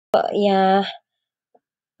यहाँ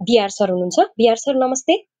BR sir हुनुहुन्छ। BR sir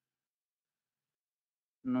नमस्ते।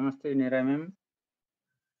 नमस्ते निरा म्याम।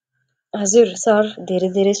 हजुर सर, धेरै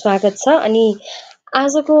धेरै स्वागत छ। अनि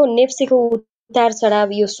आजको नेप्सेको उतार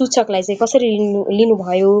चढाव यो सूचकलाई चाहिँ कसरी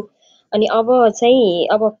लिनुभयो, अनि अब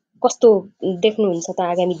कस्तो देख्नुहुन्छ त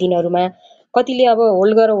आगामी दिनहरूमा? कतिले अब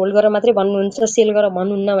होल्ड गर मात्रै भन्नुहुन्छ, सेल गर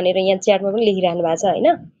भन्नुहुन्न भनेर यहाँ च्याटमा पनि लेखिरहनु भएको छ होइन।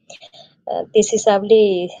 त्यस हिसाबले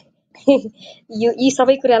यी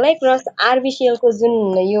सबै कुरालाई प्लस आरबिसिएलको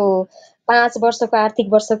जुन यो 5 वर्षको आर्थिक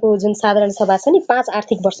वर्षको जुन साधारण सभा छ नि, 5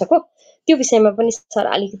 आर्थिक वर्षको, त्यो विषयमा पनि सर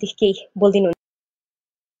अलिकति केही बोलिदिनु।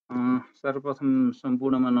 सर्वप्रथम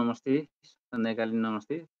सम्पूर्णमा नमस्ते, सन्ध्याकालीन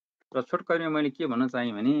नमस्ते। र छोटकरीमा मैले के भन्न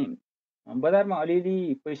चाहेँ भने बजारमा अलिअलि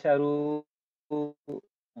पैसाहरू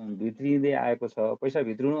भित्रिँदै आएको छ। पैसा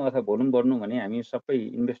भित्रिनु अथवा भोल्युम बढ्नु भने हामी सबै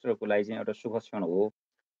इन्भेस्टरको लागि चाहिँ एउटा सुख क्षण हो।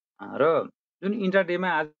 र जुन इन्टरडेमा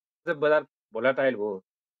आज बजार भोलाटाइल हो,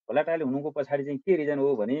 भोलाटाइल हुनुको पछाडि चाहिँ के रिजन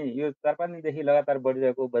हो भने यो 4-5 दिनदेखि लगातार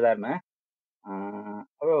बढिरहेको बजारमा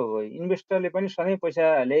अब इन्भेस्टरले पनि सधैँ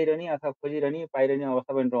पैसा ल्याइरहने अथवा खोजिरहने पाइरहने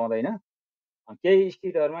अवस्था पनि रहँदैन। केही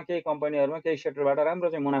स्थितिहरूमा केही कम्पनीहरूमा केही सेक्टरबाट राम्रो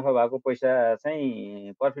चाहिँ मुनाफा भएको पैसा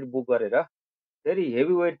चाहिँ प्रफिट बुक गरेर फेरि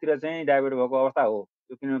हेभी वेटतिर चाहिँ डाइभर्ट भएको अवस्था हो।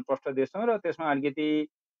 त्यो किनभने प्रष्ट देश छ र त्यसमा अलिकति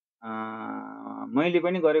मैले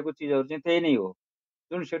पनि गरेको चिजहरू चाहिँ त्यही नै हो।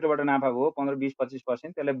 जुन सेक्टरबाट नाफा भयो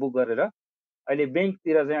 15-20-25% त्यसलाई बुक गरेर अहिले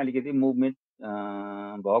ब्याङ्कतिर चाहिँ अलिकति मुभमेन्ट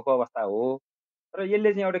भएको अवस्था हो। र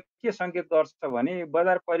यसले चाहिँ एउटा के सङ्केत गर्छ भने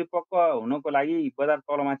बजार परिपक्व हुनको लागि बजार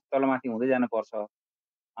तलमाथि हुँदै जानुपर्छ।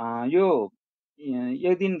 यो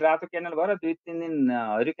एक दिन रातो क्यान्डल भएर 2-3 दिन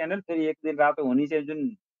हरियो क्यान्डल फेरि एक दिन रातो हुने चाहिँ जुन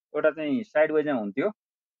एउटा चाहिँ साइडवेजमा हुन्थ्यो,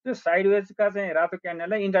 त्यो साइडवेजका चाहिँ रातो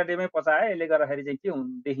क्यान्डललाई इन्टरडेमै पचाए। यसले गर्दाखेरि चाहिँ के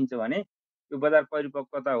देखिन्छ भने यो बजार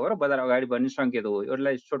परिपक्वता हो र बजार अगाडि बढ्ने सङ्केत हो।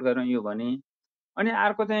 यसलाई सोट गरेर यो भने अनि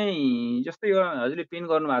अर्को चाहिँ जस्तै यो हजुरले पिन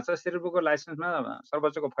गर्नुभएको छ शेरबुकको लाइसेन्समा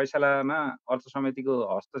सर्वोच्चको फैसलामा अर्थ समितिको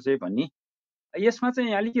हस्तक्षेप भन्ने। यसमा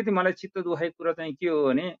चाहिँ अलिकति मलाई चित्त दुखेको कुरा चाहिँ के हो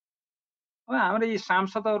भने अब हाम्रो यी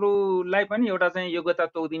सांसदहरूलाई पनि एउटा चाहिँ योग्यता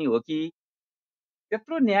तोकिदिने हो कि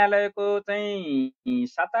त्यत्रो न्यायालयको चाहिँ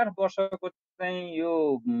 7-8 वर्षको चाहिँ यो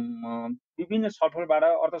विभिन्न छलफलबाट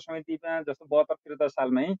अर्थ समितिमा जस्तो 72-73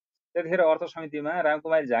 सालमै त्यतिखेर अर्थ समितिमा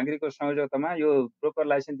रामकुमारी झाँक्रीको संयोजकतामा यो ब्रोकर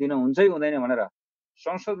लाइसेन्स दिन हुन्छै हुँदैन भनेर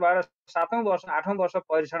संसदबाट 7औं वर्ष 8औं वर्ष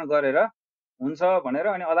परीक्षण गरेर हुन्छ भनेर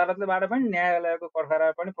अनि अदालतबाट पनि न्यायालयको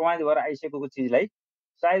कठघरा पनि प्रमाणित भएर आइसकेको चिजलाई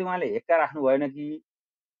सायद उहाँले हेक्का राख्नु भएन कि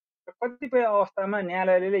कतिपय अवस्थामा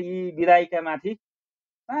न्यायालयले यी विधायिकामाथि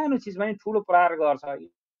सानो चिज पनि ठुलो प्रहार गर्छ।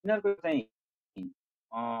 यिनीहरूको चाहिँ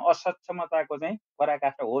असक्षमताको चाहिँ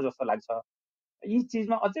पराकाष्ठा हो जस्तो लाग्छ। यी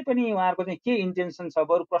चिजमा अझै पनि उहाँहरूको चाहिँ के इन्टेन्सन छ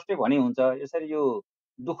बरु प्रष्टै भने हुन्छ। यसरी यो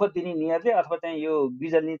दुःख दिने नियतले अथवा चाहिँ यो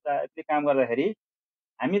बिजल्ने टाइपले काम गर्दाखेरि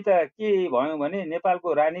हामी त के भयौँ भने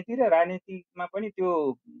नेपालको राजनीति र राजनीतिमा पनि त्यो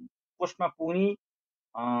पोस्टमा पुग्ने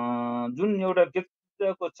जुन एउटा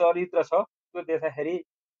व्यक्तित्वको चरित्र छ त्यो देख्दाखेरि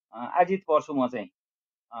आजित पर्छु म चाहिँ।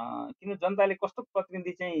 किन जनताले कस्तो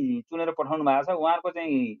प्रतिनिधि चाहिँ चुनेर पठाउनु भएको छ, उहाँहरूको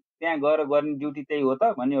चाहिँ त्यहाँ गएर गर्ने ड्युटी त्यही हो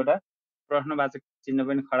त भन्ने एउटा प्रश्नवाचक चिन्ह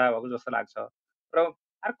पनि खडा भएको जस्तो लाग्छ। र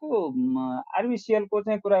अर्को आरबिसिएलको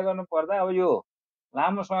चाहिँ कुरा गर्नु पर्दा अब यो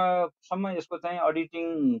लामो समयसम्म यसको चाहिँ अडिटिङ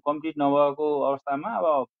कम्प्लिट नभएको अवस्थामा अब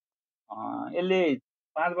यसले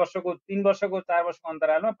 5 वर्षको 3 वर्षको 4 वर्षको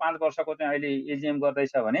अन्तरालमा 5 वर्षको चाहिँ अहिले एजिएम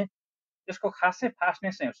गर्दैछ भने त्यसको खासै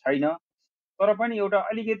फास्टनेस चाहिँ छैन। तर पनि एउटा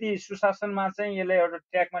अलिकति सुशासनमा चाहिँ यसलाई एउटा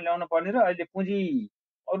ट्र्याकमा ल्याउनु पर्ने र अहिले पुँजी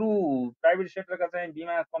अरू प्राइभेट सेक्टरका चाहिँ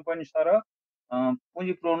बिमा कम्पनी सर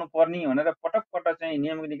पुँजी पुर्याउनु पर्ने भनेर पटक पटक चाहिँ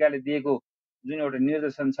नियम निकाले दिएको जुन एउटा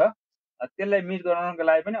निर्देशन छ त्यसलाई मिट गराउनको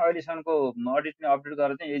लागि पनि अहिलेसम्मको अडिटले अपडेट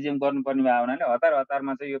गरेर चाहिँ एजिएम गर्नुपर्ने भयो हुनाले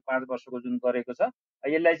हतारमा चाहिँ यो 5 वर्षको जुन गरेको छ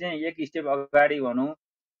यसलाई चाहिँ एक स्टेप अगाडि भनौँ।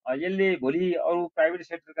 यसले भोलि अरू प्राइभेट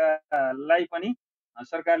सेक्टरकालाई पनि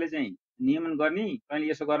सरकारले चाहिँ नियमन गर्ने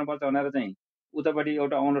कहिले यसो गर्नुपर्छ भनेर चाहिँ उतापट्टि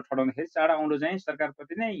एउटा औँलो ठडाउँदाखेरि चाँडो औँलो चाहिँ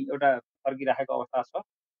सरकारप्रति नै एउटा फर्किराखेको अवस्था छ।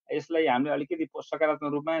 यसलाई हामीले अलिकति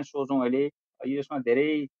सकारात्मक रूपमा सोचौँ। अहिले यसमा धेरै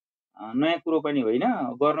नयाँ कुरो पनि होइन,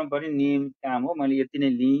 गर्नुपर्ने नियम काम हो। मैले यति नै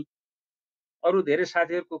लिएँ। अरू धेरै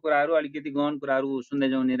साथीहरूको कुराहरू अलिकति गहन कुराहरू सुन्दै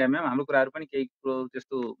जाउँ निरा म्याम। हाम्रो कुराहरू पनि केही कुरो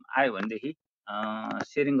त्यस्तो आयो भनेदेखि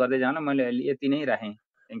सेयरिङ गर्दै जान मैले अहिले यति नै राखेँ।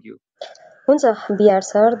 Thank you. हुन्छ बिआर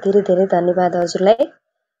सर, धेरै धेरै धन्यवाद हजुरलाई।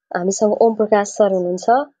 हामीसँग ओम प्रकाश सर हुनुहुन्छ।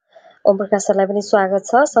 ओम प्रकाश सरलाई पनि स्वागत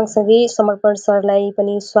छ। सँगसँगै समर्पण सरलाई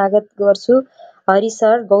पनि स्वागत गर्छु। Hari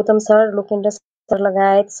sir, Gautam sir, Lokendra sir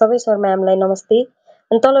लगायत सबै सर म्यामलाई नमस्ते।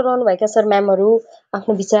 अनि तल रहनुभएका सर म्यामहरू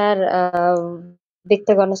आफ्नो विचार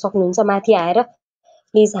व्यक्त गर्न सक्नुहुन्छ। माथि आएर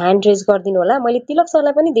प्लिज ह्यान्ड रेज गरिदिनु होला। मैले तिलक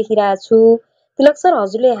सरलाई पनि देखिरहेको छु। तिलक सर,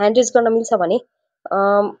 हजुरले ह्यान्ड रेज गर्न मिल्छ भने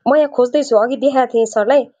म यहाँ खोज्दैछु। अघि देखाएको थिएँ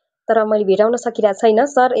सरलाई, तर मैले भेटाउन सकिरहेको छैन।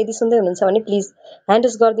 सर यदि सुन्दै हुनुहुन्छ भने प्लिज ह्यान्ड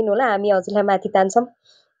रेज गरिदिनु होला, हामी हजुरलाई माथि तान्छौँ।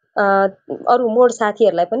 अरू मोड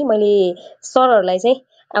साथीहरूलाई पनि मैले सरहरूलाई चाहिँ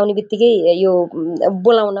आउने बित्तिकै यो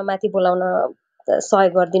माथि बोलाउन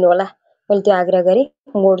सहयोग गरिदिनु होला, मैले त्यो आग्रह गरेँ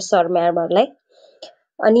मोड सर म्याडमहरूलाई।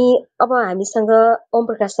 अनि अब हामीसँग ओम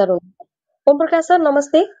प्रकाश सर हुनुहुन्छ। ओम प्रकाश सर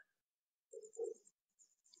नमस्ते।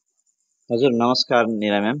 हजुर नमस्कार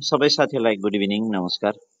निरा म्याम, सबै साथीहरूलाई गुड इभिनिङ,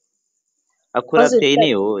 नमस्कार। अब कुरा हजुर त्यही सर,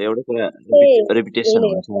 नै हो, एउटा कुरा यही रिपिटेसन नै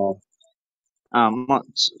हो। हुन्छ। म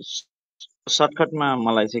सर्टकटमा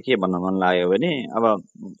मलाई चाहिँ के भन्न मन लाग्यो भने, अब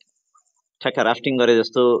ठ्याक्क राफ्टिङ गरे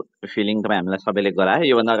जस्तो फिलिङ तपाईँ हामीलाई सबैले गरायो,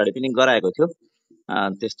 योभन्दा अगाडि पनि गराएको थियो।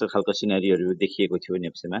 त्यस्तो खालको सिनेरीहरू देखिएको थियो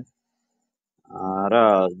नेप्सेमा। र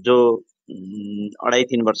जो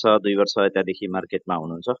 2.5-3 वर्ष 2 वर्ष यतादेखि मार्केटमा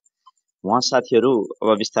हुनुहुन्छ उहाँ साथीहरू अब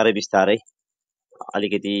बिस्तारै बिस्तारै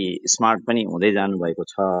अलिकति स्मार्ट पनि हुँदै जानुभएको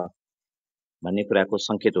छ भन्ने कुराको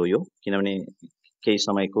सङ्केत हो यो। किनभने केही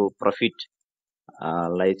समयको प्रफिट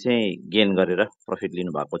लाई चाहिँ गेन गरेर प्रफिट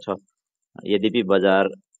लिनुभएको छ। यद्यपि बजार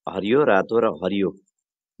हरियो रातो र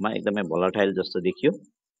हरियोमा एकदमै भोलाटाइल जस्तो देखियो।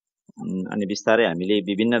 अनि बिस्तारै हामीले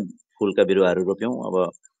विभिन्न फुलका बिरुवाहरू रोप्यौँ। अब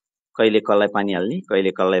कहिले कसलाई पानी हाल्ने,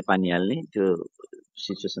 कहिले कसलाई पानी हाल्ने, त्यो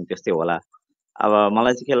सिचुएसन त्यस्तै होला। अब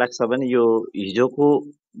मलाई चाहिँ के लाग्छ भने यो हिजोको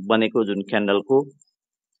बनेको जुन क्यान्डलको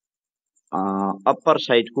अप्पर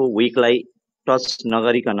साइडको विकलाई टच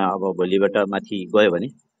नगरिकन अब भोलिबाट माथि गयो भने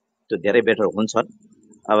त्यो धेरै बेटर हुन्छ।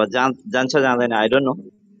 अब जान्छ जाँदैन आई डोन्ट नो,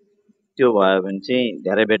 त्यो भयो भने चाहिँ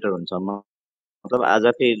धेरै बेटर हुन्छ। मतलब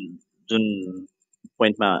आजकै जुन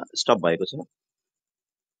पोइन्टमा स्टप भएको छ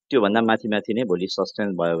त्योभन्दा माथि माथि नै भोलि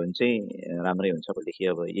सस्टेन भयो भने चाहिँ राम्रै हुन्छ भोलिदेखि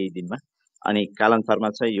अब यही दिनमा। अनि कालान्तरमा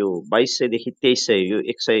चाहिँ यो 2200 देखि 2300 यो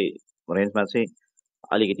 100 रेन्जमा चाहिँ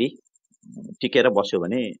अलिकति टिकेर बस्यो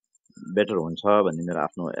भने बेटर हुन्छ भन्ने मेरो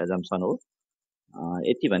आफ्नो एजम्सन हो।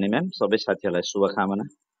 यति भने म्याम, सबै साथीहरूलाई शुभकामना।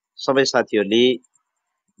 सबै साथीहरूले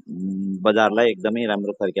बजारलाई एकदमै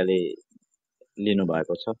राम्रो तरिकाले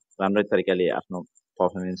लिनुभएको छ, राम्रै तरिकाले आफ्नो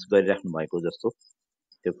पर्फर्मेन्स गरिराख्नु भएको जस्तो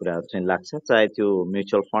त्यो कुराहरू चाहिँ लाग्छ। चाहे त्यो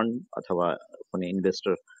म्युचुअल फन्ड अथवा कुनै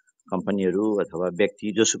इन्भेस्टर कम्पनीहरू अथवा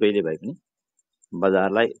व्यक्ति जोसुकैले भए पनि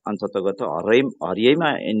बजारलाई अन्ततगत हरियैमा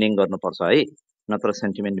एन्डिङ गर्नुपर्छ है, नत्र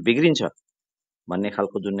सेन्टिमेन्ट बिग्रिन्छ भन्ने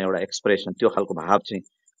खालको जुन एउटा एक्सप्रेसन, त्यो खालको भाव चाहिँ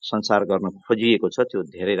संसार गर्न खोजिएको छ, त्यो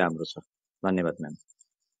धेरै राम्रो छ। धन्यवाद म्याम।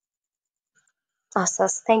 हस्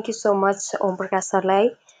हस्, thank you so much Om Prakash सरलाई।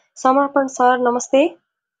 समर्पण सर नमस्ते।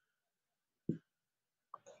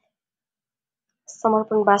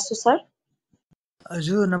 समर्पण बासु सर।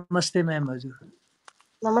 हजुर नमस्ते म्याम। हजुर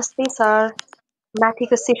नमस्ते सर।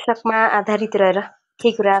 माथिको शीर्षकमा आधारित रहेर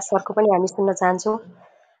केही कुरा सरको पनि हामी सुन्न चाहन्छौँ।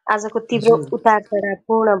 आजको तीव्र उतार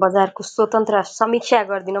चढावपूर्ण बजारको स्वतन्त्र समीक्षा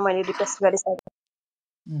गरिदिन मैले रिक्वेस्ट गरेँ सर।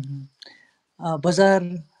 बजार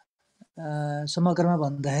समग्रमा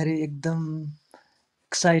भन्दाखेरि एकदम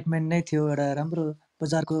एक्साइटमेन्ट नै थियो। एउटा राम्रो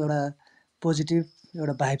बजारको एउटा पोजिटिभ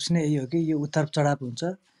एउटा भाइब्स नै यही हो कि यो उतार चढाव हुन्छ,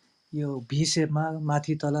 यो भी सेपमा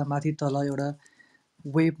माथि तल एउटा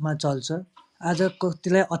वेभमा चल्छ। आज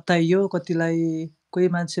कतिलाई अत्ताइयो, कतिलाई कोही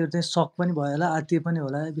मान्छेहरू चाहिँ सक पनि भयो होला, आत्तिए पनि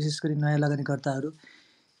होला, विशेष गरी नयाँ लगानीकर्ताहरू।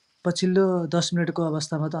 पछिल्लो 10 मिनटको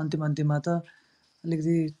अवस्थामा त अन्तिममा त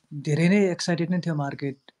अलिकति धेरै नै एक्साइटेड नै थियो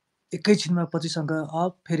मार्केट। एकैछिनमा 25 अङ्क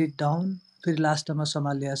अप, फेरि डाउन, फेरि लास्टमा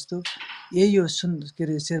सम्हाल्ने जस्तो। यही हो के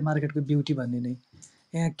अरे सेयर मार्केटको ब्युटी भन्ने नै।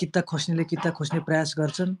 यहाँ किता खोज्ने प्रयास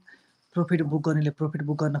गर्छन्, प्रफिट बुक गर्नेले प्रफिट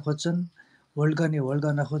बुक गर्न खोज्छन्, होल्ड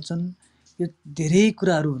गर्न खोज्छन्। यो धेरै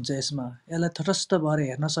कुराहरू हुन्छ यसमा। यसलाई तटस्थ भएर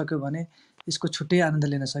हेर्न सक्यो भने यसको छुट्टै आनन्द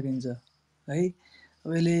लिन सकिन्छ है। अब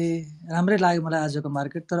यसले राम्रै लाग्यो मलाई आजको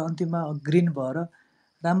मार्केट, तर अन्तिममा ग्रिन भएर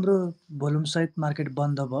राम्रो भोल्युमसहित मार्केट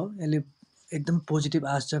बन्द भयो। यसले एकदम पोजिटिभ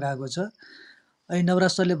आश जगाएको छ। अहिले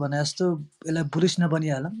नवराज सरले भने जस्तो यसलाई बुलिस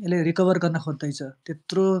नबनिहालौँ, यसले रिकभर गर्न खोज्दैछ।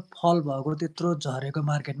 त्यत्रो फल भएको, त्यत्रो झरेको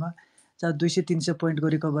मार्केटमा चाहे 200-300 पोइन्टको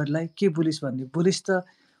रिकभरीलाई के बुलिस भन्ने। बुलिस त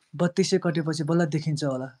 3200 कटेपछि बल्ल देखिन्छ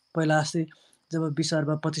होला। पहिला जस्तै जब 20 अर्ब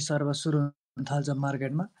 25 अर्ब सुरु हुन थाल्छ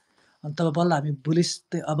मार्केटमा, अनि तब बल्ल हामी बुलिस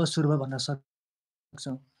चाहिँ अब सुरु भयो भन्न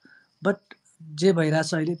सक्छौँ। बट जे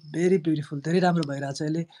भइरहेछ अहिले भेरी ब्युटिफुल, धेरै राम्रो भइरहेछ।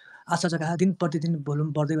 यसले आशा जगा दिन प्रतिदिन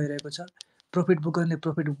भोल्युम बढ्दै गइरहेको छ। प्रफिट बुक गर्नेले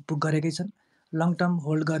प्रफिट बुक गरेकै छन्। लङ टर्म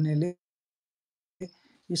होल्ड गर्नेले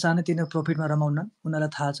यो सानोतिनो प्रफिटमा रमाउन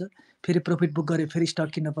उनीहरूलाई थाहा छ। फेरि प्रफिट बुक गरे फेरि स्टक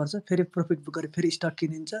किन्नुपर्छ, फेरि प्रफिट बुक गरे फेरि स्टक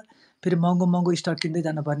किनिन्छ, फेरि महँगो स्टक किन्दै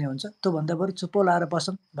जानुपर्ने हुन्छ। त्योभन्दा बरु चुप्पो लाएर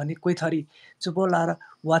बसौँ भन्ने कोही थरी चुप्पो लाएर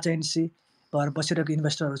वाच एन्ड सी भएर बसिरहेको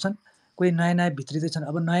इन्भेस्टरहरू छन्। कोही नयाँ भित्रिँदै छन्।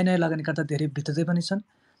 अब नयाँ लगानीकर्ता धेरै भित्रिँदै पनि छन्।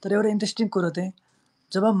 तर एउटा इन्ट्रेस्टिङ कुरो चाहिँ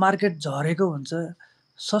जब मार्केट झरेको हुन्छ,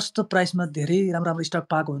 सस्तो प्राइसमा धेरै राम्रो स्टक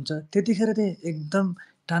पाएको हुन्छ, त्यतिखेर चाहिँ एकदम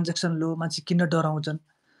ट्रान्जेक्सन लो, मान्छे किन्न डराउँछन्।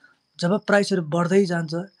 जब प्राइसहरू बढ्दै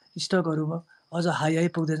जान्छ स्टकहरूमा अझ हाई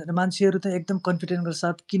पुग्दै जान्छ मान्छेहरू त एकदम कन्फिडेन्टको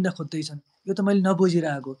साथ किन्न खोज्दैछन्। यो त मैले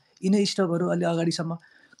नबुझिरहेको यिनै स्टकहरू अलि अगाडिसम्म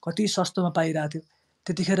कति सस्तोमा पाइरहेको थियो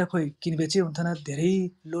त्यतिखेर खोइ किनबेचै हुन्थेन धेरै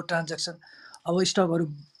लो ट्रान्ज्याक्सन। अब स्टकहरू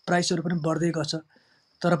प्राइसहरू पनि बढ्दै गर्छ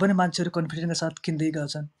तर पनि मान्छेहरू कन्फिडेन्टको साथ किन्दै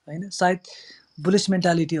गर्छन् होइन। सायद बुलिस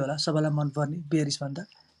मेन्टालिटी होला सबैलाई मनपर्ने बेयरिसभन्दा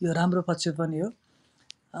यो राम्रो पक्ष पनि हो।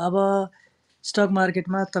 अब स्टक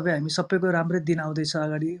मार्केटमा तपाईँ हामी सबैको राम्रै दिन आउँदैछ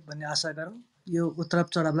अगाडि भन्ने आशा गरौँ। यो उत्तर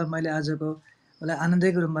चढावलाई मैले आजको मलाई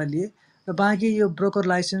आनन्दको रूपमा लिएँ र बाँकी यो ब्रोकर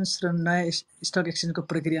लाइसेन्स र नयाँ स्टक एक्सचेन्जको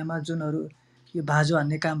प्रक्रियामा जुनहरू यो भाँजो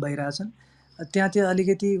हान्ने काम भइरहेछन् त्यहाँ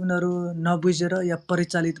अलिकति उनीहरू नबुझेर या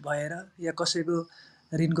परिचालित भएर या कसैको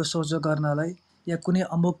ऋणको सोझो गर्नलाई या कुनै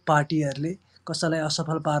अमुक पार्टीहरूले कसैलाई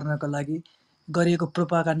असफल पार्नको लागि गरिएको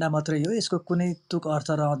प्रोपागान्डा मात्रै हो। यसको कुनै तुक अर्थ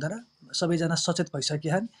रहँदैन। सबैजना सचेत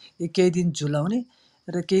भइसकेछन्। यो केही दिन झुलाउने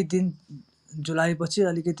र केही दिन झुलाएपछि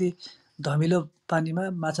अलिकति धमिलो पानीमा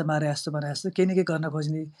माछा मारे जस्तो बनाए जस्तो केही न केही गर्न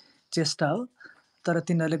खोज्ने चेष्टा हो तर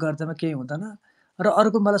तिनीहरूले गर्दामा केही हुँदैन। र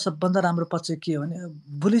अर्को मलाई सबभन्दा राम्रो पक्ष के हो भने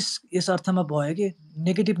बुलिस यस अर्थमा भयो कि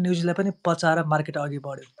नेगेटिभ न्युजलाई पनि पचाएर मार्केट अघि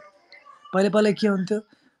बढ्यो। पहिला के हुन्थ्यो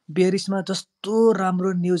बेयरिसमा जस्तो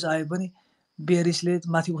राम्रो न्युज आयो पनि बेयरिसले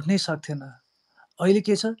माथि उठ्नै सक्थेन। अहिले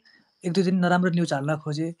के छ एक दुई दिन नराम्रो न्युज हाल्न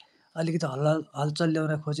खोजे अलिकति हलचल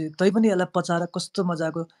ल्याउन खोजे तैपनि यसलाई पचाएर कस्तो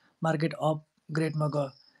मजाको मार्केट अपग्रेडमा गयो।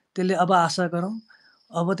 त्यसले अब आशा गरौँ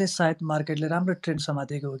अब चाहिँ सायद मार्केटले राम्रो ट्रेन्ड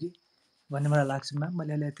समातेको हो कि भन्ने मलाई लाग्छ।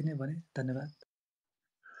 मैले अहिले यति नै भने धन्यवाद।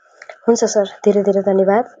 हुन्छ सर, धेरै धेरै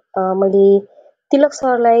धन्यवाद। मैले तिलक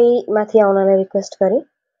सरलाई माथि आउनलाई रिक्वेस्ट गरेँ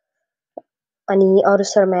अनि अरू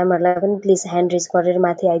सर म्यामहरूलाई पनि प्लिज ह्यान्ड रेज गरेर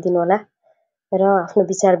माथि आइदिनु होला र आफ्नो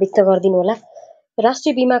विचार व्यक्त गरिदिनु होला।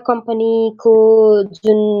 राष्ट्रिय बीमा कम्पनीको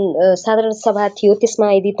जुन साधारण सभा थियो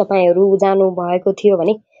त्यसमा यदि तपाईँहरू जानुभएको थियो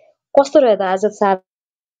भने कस्तो रह्यो त आज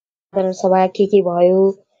साधारण सभा के भयो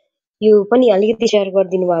यो पनि अलिकति सेयर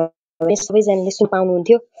गरिदिनु भयो भने सबैजनाले सुन्न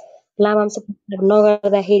पाउनुहुन्थ्यो। लामांश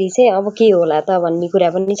नगर्दाखेरि चाहिँ अब के होला त भन्ने कुरा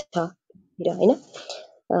पनि छ होइन।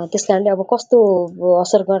 त्यस कारणले अब कस्तो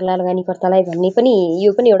असर गर्ला लगानीकर्तालाई भन्ने पनि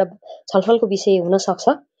यो पनि एउटा छलफलको विषय हुन सक्छ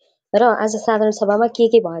र आज साधारण सभामा के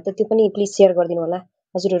भयो त त्यो पनि प्लिज सेयर गरिदिनु होला।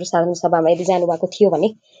 हजुरहरू साधारण सभामा यदि जानुभएको थियो भने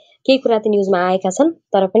केही कुरा त न्युजमा आएका छन्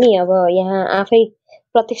तर पनि अब यहाँ आफै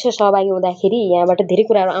प्रत्यक्ष सहभागी हुँदाखेरि यहाँबाट धेरै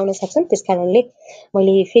कुराहरू आउन सक्छन्। त्यस कारणले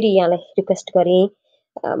मैले फेरि यहाँलाई रिक्वेस्ट गरेँ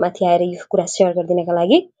माथि आएर यो कुरा सेयर गरिदिनका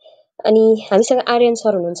लागि। अनि हामीसँग आर्यन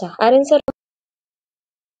सर हुनुहुन्छ।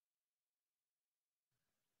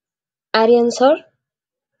 आर्यन सर,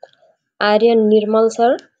 आर्यन निर्मल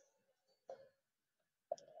सर,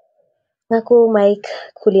 उहाँको माइक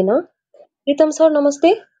खुलेन। प्रितम सर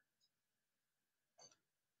नमस्ते।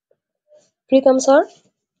 Pritam sir,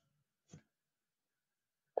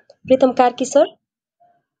 Pritam Karki sir,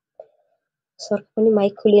 sir पनि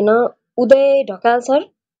माइक खुलेन। उदय ढकाल सर,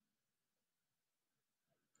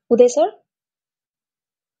 उदय सर,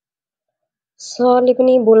 सरले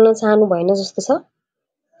पनि बोल्न चाहनु भएन जस्तो छ।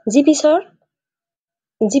 जिपी सर,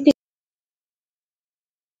 जिपी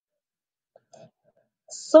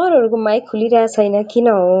सरहरूको माइक खुलिरहेको छैन किन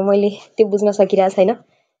हो मैले त्यो बुझ्न सकिरहेको छैन।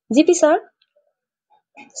 जिपी सर,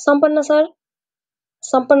 सम्पन्न सर,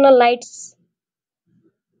 सम्पन्न लाइट्स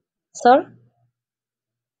सर,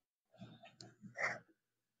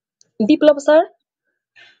 विप्लव सर,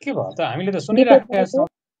 के भयो त हामीले त सुनिराखेका छौं।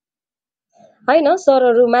 हैन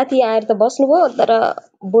सरहरू माथि आएर त बस्नुभयो तर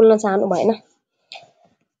बोल्न चाहनु भएन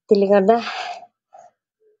त्यसले गर्दा।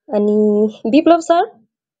 अनि विप्लव सर,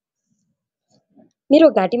 मेरो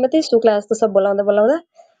घाँटी मात्रै सुक्ला जस्तो छ बोलाउँदा बोलाउँदा।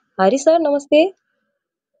 हरि सर नमस्ते।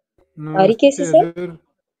 हरि केसी सर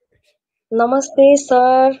नमस्ते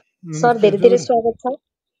सर। सर धेरै धेरै स्वागत छ।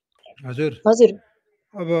 हजुर हजुर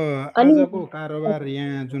अब आजको कारोबार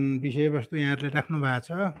यहाँ जुन विषयवस्तु यहाँले राख्नु भएको छ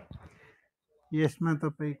यसमा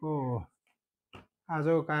तपाईको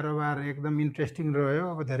आजको कारोबार एकदम इन्ट्रेस्टिङ रह्यो।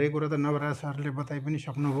 अब धेरै कुरा त नवराज सरले बताइ पनि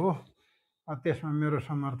सक्नुभयो। त्यसमा मेरो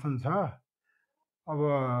समर्थन छ। अब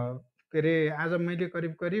के अरे आज मैले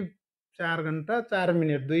करिब 4 घण्टा 4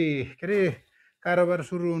 मिनेट कारोबार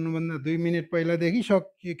सुरु हुनुभन्दा 2 मिनेट पहिलादेखि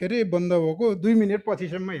के अरे बन्द भएको 2 मिनेट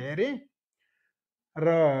पछिसम्म हेरेँ र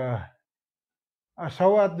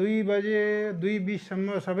 2:15 बजे 2:20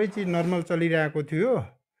 सम्म सबै चिज नर्मल चलिरहेको थियो।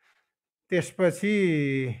 त्यसपछि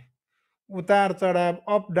उतार चढाव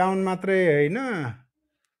अप डाउन मात्रै होइन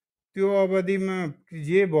त्यो अवधिमा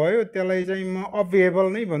जे भयो त्यसलाई चाहिँ म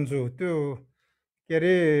अभेबल नै भन्छु। त्यो के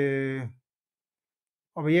अरे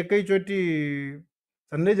अब एकैचोटि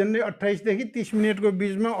झन्डै 28 देखि 30 मिनेटको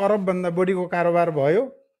बिचमा अरबभन्दा बढीको कारोबार भयो।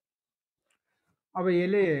 अब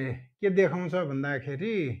यसले के देखाउँछ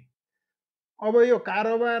भन्दाखेरि अब यो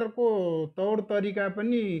कारोबारको तौर तरिका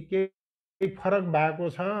पनि केही फरक भएको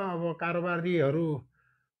छ। अब कारोबारीहरू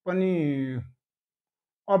पनि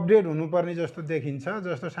अपडेट हुनुपर्ने जस्तो देखिन्छ।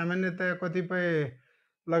 जस्तो सामान्यतया कतिपय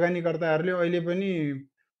लगानीकर्ताहरूले अहिले पनि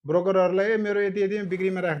ब्रोकरहरूलाई मेरो यति यतिमा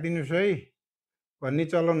बिक्रीमा राखिदिनुहोस् है भन्ने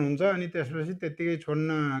चलन हुन्छ, अनि त्यसपछि त्यत्तिकै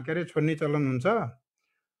छोड्ने चलन हुन्छ।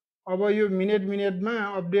 अब यो मिनेटमा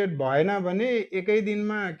अपडेट भएन भने एकै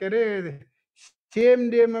दिनमा सेम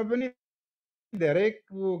डेमा पनि धेरै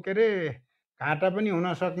घाटा पनि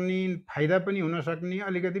हुन सक्ने, फाइदा पनि हुन सक्ने,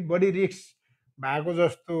 अलिकति बढी रिस्क भएको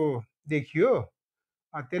जस्तो देखियो।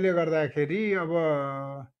 त्यसले गर्दाखेरि अब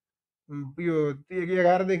यो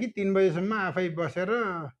 11 देखि 3 बजेसम्म आफै बसेर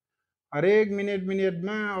हरेक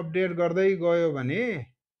मिनेटमा अपडेट गर्दै गयो भने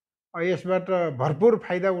यसबाट भरपुर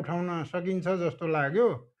फाइदा उठाउन सकिन्छ जस्तो लाग्यो।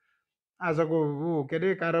 आजको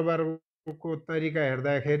कारोबारको तरिका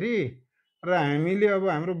हेर्दाखेरि र हामीले अब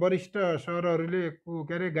हाम्रो वरिष्ठ सरहरूले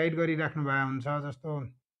गाइड गरिराख्नु भएको हुन्छ। जस्तो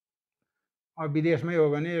अब विदेशमै हो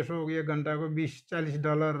भने यसो 1 घन्टाको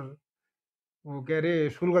 $20-40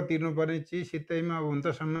 शुल्क तिर्नुपर्ने चिज सित्तैमा अब हुन्छ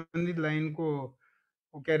सम्बन्धित लाइनको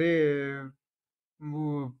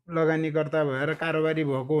लगानीकर्ता भएर कारोबारी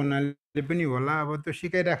भएको हुनाले पनि होला, अब त्यो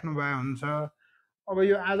सिकाइराख्नु भएको हुन्छ। अब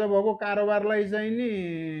यो आज भएको कारोबारलाई चाहिँ नि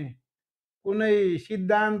कुनै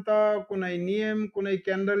सिद्धान्त, कुनै नियम, कुनै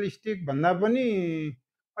क्यान्डल स्टिक भन्दा पनि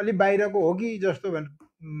अलि बाहिरको हो कि जस्तो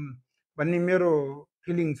भन्ने मेरो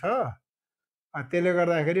फिलिङ छ। त्यसले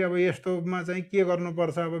गर्दाखेरि अब यस्तोमा चाहिँ के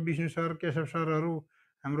गर्नुपर्छ, अब विष्णु सर, केशव सरहरू,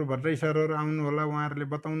 हाम्रो भट्टराई सरहरू आउनु होला, उहाँहरूले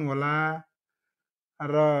बताउनु होला।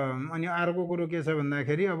 र अनि अर्को कुरो के छ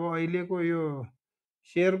भन्दाखेरि अब अहिलेको यो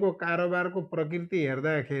सेयरको कारोबारको प्रकृति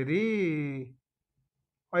हेर्दाखेरि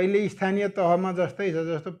अहिले स्थानीय तहमा जस्तै छ।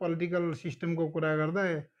 जस्तो पोलिटिकल सिस्टमको कुरा गर्दा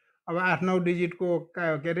अब 8-9 डिजिटको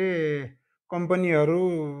कम्पनीहरू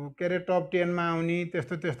टप 10मा आउने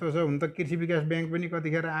त्यस्तो छ। हुन त कृषि विकास ब्याङ्क पनि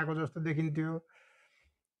कतिखेर आएको जस्तो देखिन्थ्यो।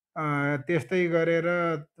 त्यस्तै गरेर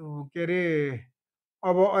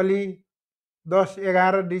अब अलि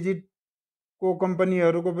 10-11 डिजिटको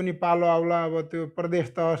कम्पनीहरूको पनि पालो आउला। अब त्यो प्रदेश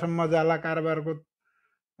तहसम्म जाला कारोबारको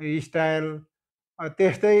स्टाइल।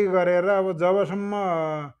 त्यस्तै गरेर अब जबसम्म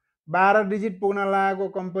 12 डिजिट पुग्न लागेको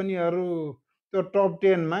कम्पनीहरू त्यो टप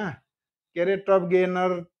 10मा टप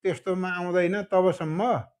गेनर त्यस्तोमा आउँदैन, तबसम्म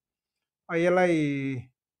यसलाई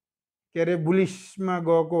बुलिसमा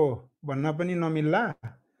गएको भन्न पनि नमिल्ला।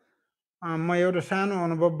 म एउटा सानो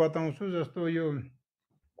अनुभव बताउँछु। जस्तो यो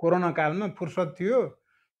कोरोना कालमा फुर्सद थियो,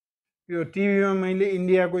 यो टिभीमा मैले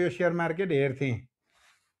इन्डियाको यो सेयर मार्केट हेर्थेँ।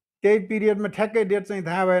 त्यही पिरियडमा ठ्याक्कै डेट चाहिँ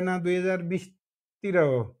थाहा भएन, 2020तिर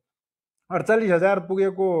हो। 48,000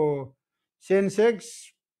 पुगेको सेन्सेक्स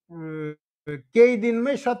केही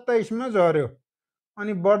दिनमै 27मा झर्यो,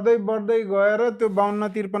 अनि बढ्दै गएर त्यो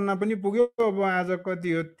 52-53 पनि पुग्यो। अब आज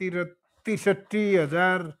कति हो,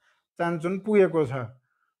 63,000 चान्चुन पुगेको छ।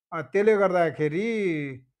 त्यसले गर्दाखेरि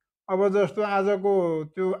अब जस्तो आजको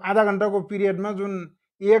त्यो आधा घन्टाको पिरियडमा जुन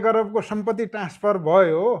 1 अरबको सम्पत्ति ट्रान्सफर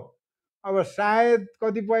भयो, अब सायद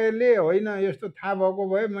कतिपयले होइन यस्तो थाहा भएको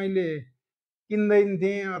भए मैले किन्दैन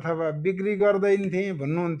थिएँ अथवा बिक्री गर्दैन थिएँ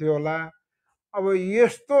भन्नुहुन्थ्यो होला। अब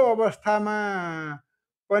यस्तो अवस्थामा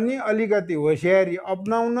पनि अलिकति होसियारी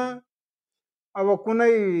अपनाउन, अब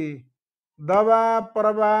कुनै दबाब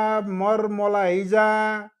प्रभाव मरमलाइजा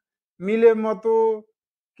मिलेमतो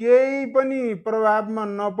केही पनि प्रभावमा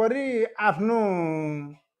नपरी आफ्नो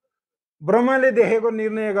ब्रह्मले देखेको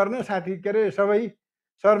निर्णय गर्न साथी सबै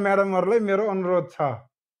सर म्याडमहरूलाई मेरो अनुरोध छ।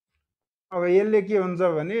 अब यसले के हुन्छ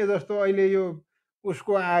भने जस्तो अहिले यो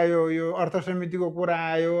उसको आयो, यो अर्थ समितिको कुरा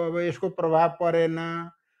आयो, अब यसको प्रभाव परेन।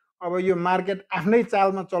 अब यो मार्केट आफ्नै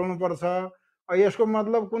चालमा चल्नुपर्छ। यसको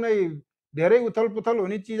मतलब कुनै धेरै उथल पुथल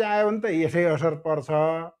हुने चिज आयो भने त यसै असर पर्छ।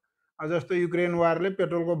 जस्तो युक्रेन वारले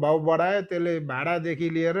पेट्रोलको भाउ बढायो, त्यसले भाडादेखि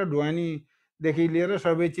लिएर ढुवानीदेखि लिएर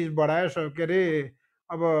सबै चिज बढायो।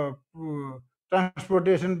 अब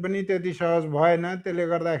ट्रान्सपोर्टेसन पनि त्यति सहज भएन, त्यसले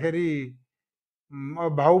गर्दाखेरि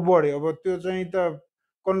भाउ बढ्यो। अब त्यो चाहिँ त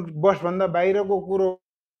बसभन्दा बाहिरको कुरो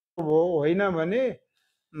होइन भने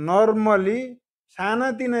नर्मली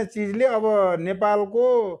सानातिना चिजले अब नेपालको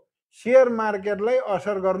सेयर मार्केटलाई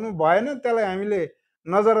असर गर्नु भएन। त्यसलाई हामीले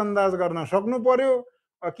नजरअन्दाज गर्न सक्नु पर्यो।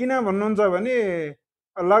 किन भन्नुहुन्छ भने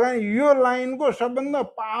यो लाइनको सबभन्दा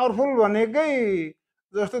पावरफुल भनेकै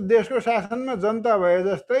जस्तो देशको शासनमा जनता भए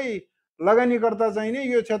जस्तै लगानीकर्ता चाहिँ नि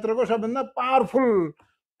यो क्षेत्रको सबभन्दा पावरफुल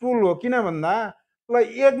टुल हो। किन भन्दा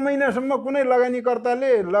 1 महिनासम्म कुनै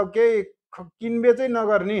लगानीकर्ताले केही किनबेचै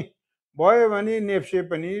नगर्ने भयो भने नेप्से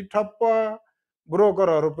पनि ठप्प,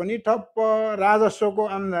 ब्रोकरहरू पनि ठप्प, राजस्वको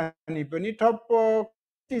आम्दानी पनि ठप्प,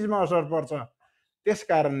 चिजमा असर पर्छ। त्यस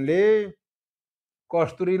कारणले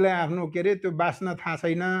कस्तुरीलाई आफ्नो के अरे त्यो बाँच्न थाहा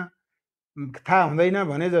छैन, थाहा हुँदैन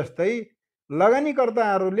भने जस्तै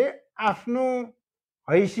लगानीकर्ताहरूले आफ्नो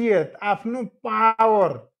हैसियत, आफ्नो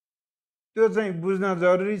पावर त्यो चाहिँ बुझ्न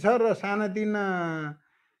जरुरी छ र सानातिना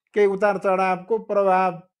केही उतार चढावको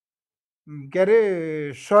प्रभाव के अरे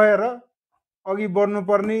सहेर अघि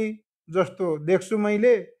बढ्नुपर्ने जस्तो देख्छु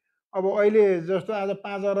मैले। अब अहिले जस्तो आज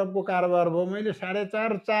 5 अरबको कारोबार भयो, मैले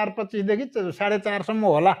 4.5 4.25 देखि 4.5 सम्म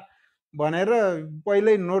होला भनेर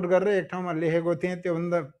पहिल्यै नोट गरेर एक ठाउँमा लेखेको थिएँ।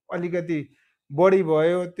 त्योभन्दा अलिकति बढी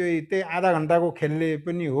भयो, त्यही आधा घन्टाको खेलले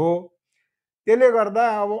पनि हो। त्यसले गर्दा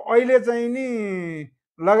अब अहिले चाहिँ नि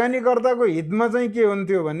लगानीकर्ताको हितमा चाहिँ के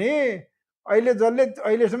हुन्थ्यो भने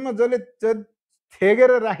अहिलेसम्म जसले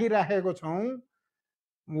थेगेर राखिराखेको छौँ,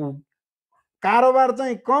 कारोबार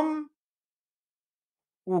चाहिँ कम,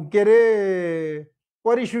 के अरे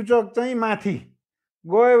परिसूचक चाहिँ माथि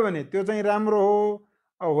गयो भने त्यो चाहिँ राम्रो हो।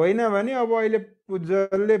 होइन भने अब अहिले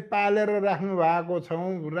जसले पालेर राखेका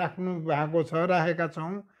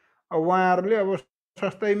छौँ, उहाँहरूले अब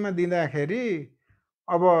सस्तैमा दिँदाखेरि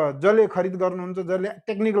अब जसले खरिद गर्नुहुन्छ, जसले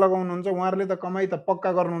टेक्निक लगाउनुहुन्छ, उहाँहरूले त कमाइ त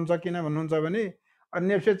पक्का गर्नुहुन्छ। किन भन्नुहुन्छ भने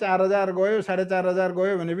नेप्से 4,000 गयो, 4,500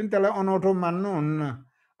 गयो भने पनि त्यसलाई अनौठो मान्नुहुन्न।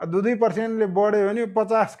 2-2% बढ्यो भने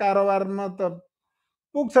 50 कारोबारमा त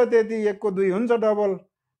पुग्छ, त्यति 1 को 2 हुन्छ डबल।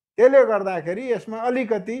 त्यसले गर्दाखेरि यसमा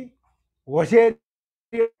अलिकति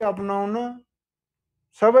होसियारी अपनाउन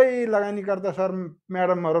सबै लगानीकर्ता सर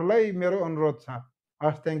म्याडमहरूलाई मेरो अनुरोध छ।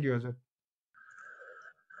 हस्, थ्याङ्क यू हजुर।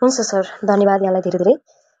 हुन्छ सर, धन्यवाद यहाँलाई धेरै धेरै।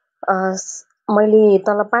 मैले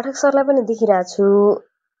तल पाठक सरलाई पनि देखिरहेको छु।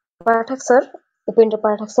 पाठक सर, उपेन्द्र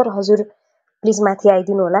पाठक सर, हजुर प्लिज माथि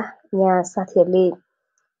आइदिनु होला। यहाँ साथीहरूले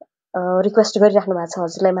रिक्वेस्ट गरिराख्नु भएको छ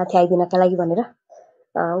हजुरलाई माथि आइदिनका लागि भनेर।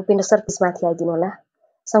 उपेन्द्र सर प्लिज माथि आइदिनु होला।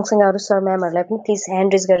 सँगसँगै अरू सर म्यामहरूलाई पनि प्लिज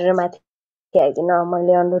ह्यान्ड रेज गरेर माथि आइदिन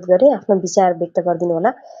मैले अनुरोध गरेँ। आफ्नो विचार व्यक्त गरिदिनु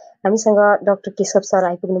होला। हामीसँग डाक्टर केशव सर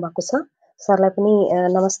आइपुग्नु भएको छ। सरलाई पनि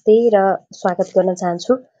नमस्ते र स्वागत गर्न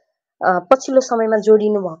चाहन्छु। पछिल्लो समयमा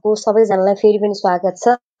जोडिनु भएको सबैजनालाई फेरि पनि स्वागत छ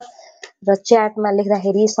र च्याटमा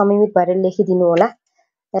लेख्दाखेरि संयमित भएर लेखिदिनु होला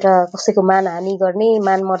र कसैको मानहानि गर्ने,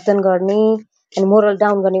 मानमर्दन गर्ने अनि मोरल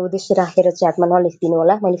डाउन गर्ने उद्देश्य राखेर च्याटमा नलेखिदिनु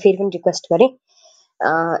होला। मैले फेरि पनि रिक्वेस्ट गरेँ।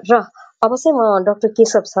 र अब चाहिँ म डाक्टर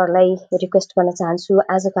केशव सरलाई रिक्वेस्ट गर्न चाहन्छु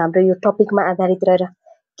आजको हाम्रो यो टपिकमा आधारित रहेर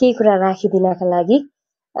केही कुरा राखिदिनका लागि।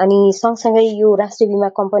 अनि सँगसँगै यो राष्ट्रिय बीमा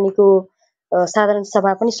कम्पनीको साधारण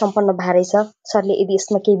सभा पनि सम्पन्न भएछ। सरले यदि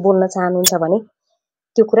यसमा केही बोल्न चाहनुहुन्छ भने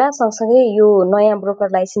त्यो कुरा, सँगसँगै यो नयाँ ब्रोकर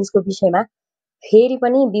लाइसेन्सको विषयमा फेरि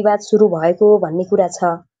पनि विवाद सुरु भएको भन्ने कुरा छ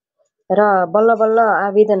र बल्ल बल्ल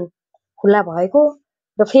आवेदन खुल्ला भएको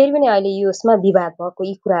र फेरि पनि अहिले यसमा विवाद भएको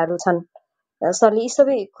यी कुराहरू छन्। सरले यी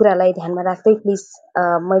सबै कुरालाई ध्यानमा राख्दै प्लिज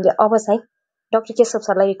मैले अब चाहिँ डाक्टर केशव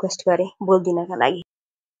सरलाई रिक्वेस्ट गरेँ बोलिदिनका लागि।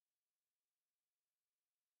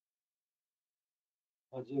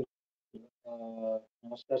 हजुर,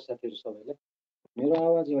 नमस्कार साथीहरू सबैलाई। मेरो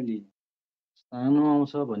आवाज अलि सानो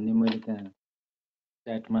आउँछ भन्ने मैले त्यहाँ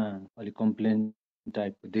च्याटमा अलिक कम्प्लेन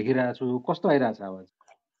टाइपको देखिरहेको छु। कस्तो आइरहेछ आवाज?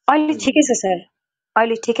 अहिले ठिकै छ सर,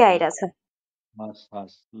 अहिले ठिकै आइरहेछ। हस्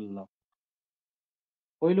हस्, ल।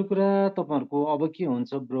 पहिलो कुरा तपाईँहरूको अब के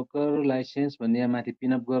हुन्छ, ब्रोकर लाइसेन्स भन्ने यहाँ माथि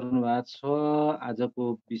पिनअप गर्नु भएको छ। आजको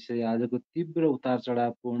विषय, आजको तीव्र उतार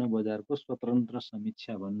चढावपूर्ण बजारको स्वतन्त्र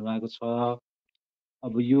समीक्षा भन्नुभएको छ।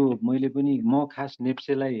 अब यो मैले पनि म खास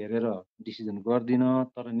नेप्सेलाई हेरेर डिसिजन गर्दिनँ,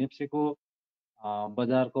 तर नेप्सेको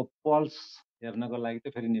बजारको पल्स हेर्नको लागि त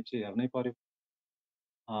फेरि नेप्से हेर्नै पर्यो।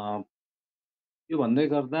 यो भन्दै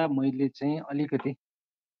गर्दा मैले चाहिँ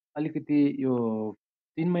अलिकति यो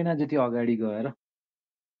 3 महिना जति अगाडि गएर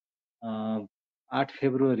 8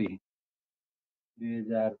 फेब्रुअरी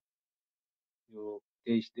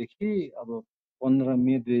 2023 देखि अब 15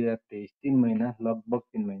 मे 2023, 3 महिना, लगभग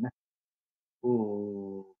 3 महिनाको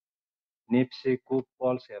नेप्सेको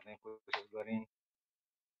पल्स हेर्ने कोसिस गरेँ।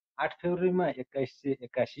 8 फेब्रुअरीमा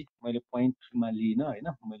 2181 मैले पोइन्टमा लिइनँ होइन,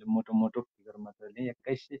 मैले मोटो फिगर मात्र लिएँ।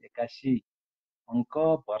 2181 अङ्क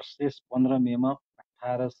भर्सेस 15 मेमा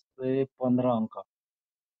 1815 अङ्क।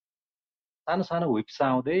 सानो विप्स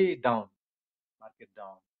आउँदै down, market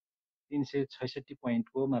down 366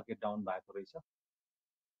 पोइन्टको market down भएको रहेछ।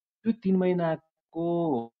 त्यो 3 महिनाको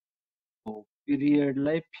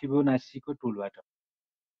पिरियडलाई फिबोनासीको टुलबाट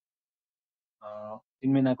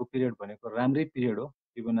 3 महिनाको पिरियड भनेको राम्रै पिरियड हो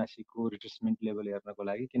फिबोनासीको रिट्रेसमेन्ट लेभल हेर्नको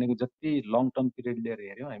लागि, किनकि जति लङ टर्म पिरियड लिएर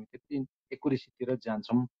हेऱ्यौँ हामी त्यति एक्युरेसीतिर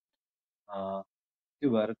जान्छौँ। त्यो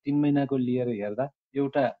भएर 3 महिनाको लिएर हेर्दा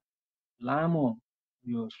एउटा लामो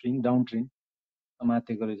यो स्विङ डाउन ट्रेन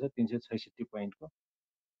समातेको रहेछ 366 पोइन्टको।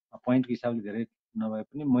 पोइन्टको हिसाबले धेरै नभए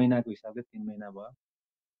पनि महिनाको हिसाबले 3 महिना भयो।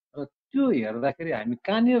 र त्यो हेर्दाखेरि हामी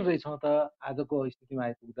कहाँनिर रहेछौँ त आजको स्थितिमा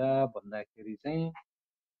आइपुग्दा भन्दाखेरि चाहिँ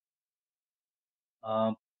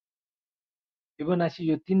फिबोनाची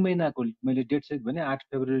यो 3 महिनाको मैले डेट सहित भने 8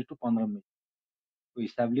 फेब्रुअरी टु 15 मे को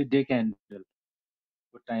हिसाबले डे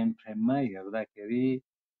क्यान्डलको टाइम फ्रेममा हेर्दाखेरि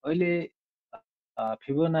अहिले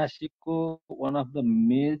फिबोनासीको one of the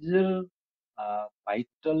major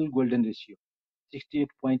vital golden ratio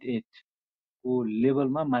 68.8 को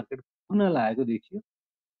लेभलमा मार्केट पुनः लागेको देखियो।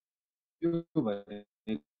 त्यो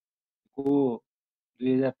भनेको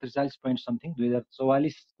 2043 पोइन्ट समथिङ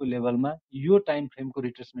 2044 को लेभलमा यो टाइम फ्रेमको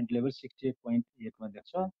रिट्रेसमेन्ट लेभल 68.8 मा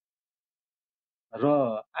देख्छ र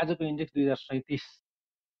आजको इन्डेक्स 2037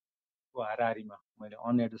 को हाराहारीमा मैले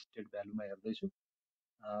अनएडजस्टेड भ्यालुमा हेर्दैछु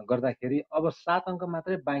गर्दाखेरि अब 7 अङ्क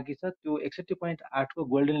मात्रै बाँकी छ त्यो 61.8 को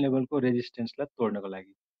गोल्डन लेभलको रेजिस्टेन्सलाई तोड्नको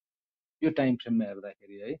लागि यो टाइम फ्रेममा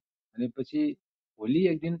हेर्दाखेरि है। भनेपछि भोलि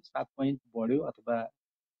एक दिन 7 पोइन्ट बढ्यो अथवा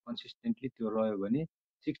कन्सिस्टेन्टली त्यो रह्यो भने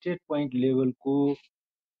 68 पोइन्ट लेभलको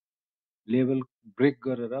लेभल ब्रेक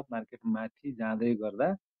गरेर मार्केट माथि जाँदै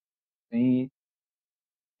गर्दा चाहिँ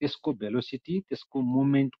त्यसको भेलोसिटी त्यसको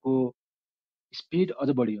मुभमेन्टको स्पिड अझ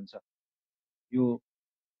बढी हुन्छ। यो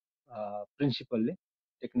प्रिन्सिपलले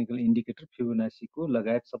टेक्निकल इन्डिकेटर फिबोनासीको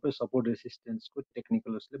लगायत सबै सपोर्ट रेसिस्टेन्सको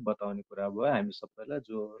टेक्निकल्सले बताउने कुरा भयो हामी सबैलाई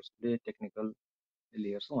जसले टेक्निकल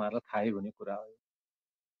हेर्छौँ उहाँहरूलाई थाहै हुने कुरा हो।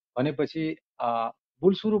 भनेपछि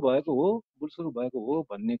बुल सुरु भएको हो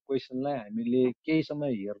भन्ने क्वेसनलाई हामीले केही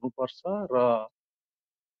समय हेर्नुपर्छ र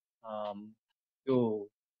त्यो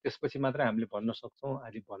त्यसपछि मात्रै हामीले भन्न सक्छौँ।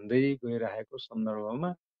 अहिले भन्दै गइरहेको सन्दर्भमा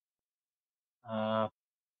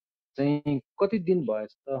चाहिँ कति दिन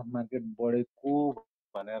भएछ त मार्केट बढेको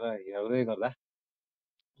भनेर हेर्दै गर्दा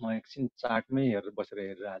म एकछिन चार्टमै बसेर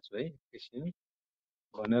हेरिरहेको छु है। एकछिन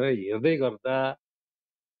भनेर हेर्दै गर्दा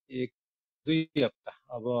 1-2 हप्ता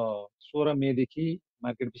अब 16 मेदेखि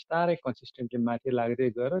मार्केट बिस्तारै कन्सिस्टेन्टली माथि लाग्दै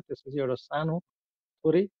गएर त्यसपछि एउटा सानो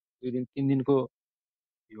थोरै 2 दिन 3 दिनको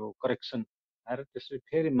यो करेक्सन आएर त्यसपछि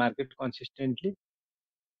फेरि मार्केट कन्सिस्टेन्टली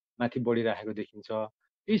माथि बढिरहेको देखिन्छ।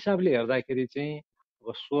 त्यही हिसाबले हेर्दाखेरि चाहिँ अब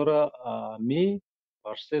 16 मे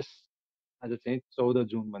भर्सेस आज चाहिँ 14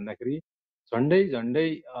 जुन भन्दाखेरि झन्डै झन्डै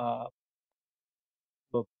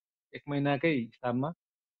अब 1 महिनाकै हिसाबमा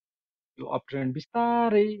यो अप ट्रेन्ड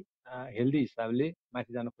बिस्तारै हेल्दी हिसाबले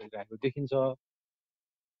माथि जान खोजिरहेको देखिन्छ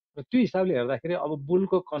र त्यो हिसाबले हेर्दाखेरि अब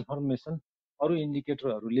बुलको कन्फर्मेसन अरू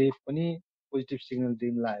इन्डिकेटरहरूले पनि पोजिटिभ सिग्नल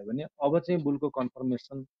दिन लाग्यो भने अब चाहिँ बुलको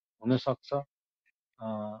कन्फर्मेसन हुन सक्छ।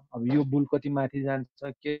 अब यो बुल कति माथि जान्छ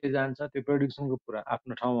के जान्छ त्यो प्रेडिक्सनको कुरा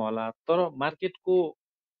आफ्नो ठाउँमा होला तर मार्केटको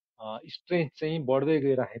स्ट्रेन्थ चाहिँ बढ्दै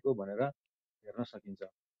गइरहेको भनेर हेर्न सकिन्छ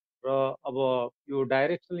र अब यो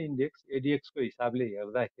डाइरेक्सनल इन्डेक्स एडिएक्सको हिसाबले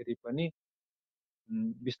हेर्दाखेरि पनि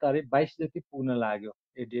बिस्तारै 22 जति पुग्न लाग्यो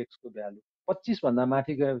एडिएक्सको भ्यालु 25 भन्दा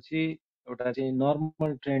माथि गएपछि एउटा चाहिँ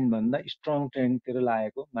नर्मल ट्रेन्ड भन्दा स्ट्रङ ट्रेन्डतिर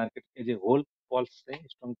लागेको market as a whole pulse चाहिँ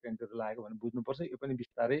स्ट्रङ ट्रेन्डतिर लागेको भने बुझ्नुपर्छ। यो पनि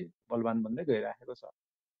बिस्तारै बलवान बन्दै गइरहेको छ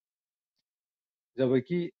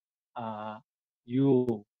जबकि यो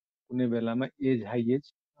कुनै बेलामा एज हाई एज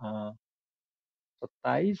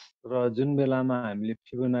 27 र जुन बेलामा हामीले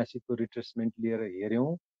फिबोनासीको रिट्रेसमेन्ट लिएर हेऱ्यौँ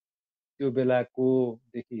त्यो बेलाको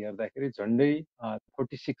देखि हेर्दाखेरि झन्डै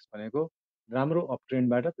 46 भनेको राम्रो अप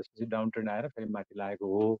ट्रेन्डबाट त्यसपछि डाउन ट्रेन्ड आएर फेरि माथि लागेको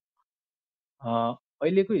हो।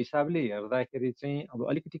 अहिलेको हिसाबले हेर्दाखेरि चाहिँ अब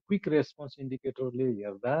अलिकति क्विक रेस्पोन्स इन्डिकेटरले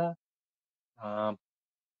हेर्दा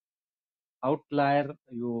आउटलायर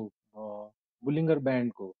यो बुलिङ्गर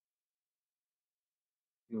ब्यान्डको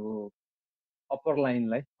यो अप्पर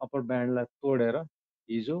लाइनलाई अप्पर ब्यान्डलाई तोडेर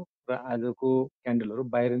हिजो र आजको क्यान्डलहरू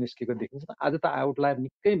बाहिर निस्केको देखिन्छ। आज त आउटलायर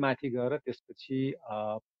निकै माथि गएर त्यसपछि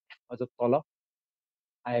अझ तल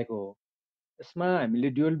आएको हो। यसमा हामीले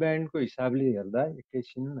ड्युअल ब्यान्डको हिसाबले हेर्दा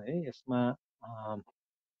एकैछिन है यसमा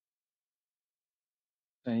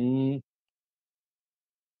चाहिँ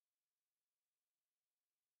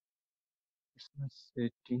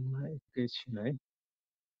सेटिङमा एकैछिन है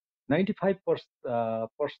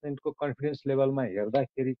 95% को कन्फिडेन्स लेभलमा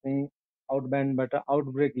हेर्दाखेरि चाहिँ आउट ब्यान्डबाट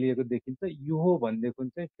आउटब्रेक लिएको देखिन्छ। यो हो भनेदेखि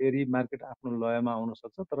चाहिँ फेरि मार्केट आफ्नो लयमा आउन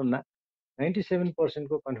सक्छ तर 97%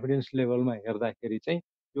 को कन्फिडेन्स लेभलमा हेर्दाखेरि चाहिँ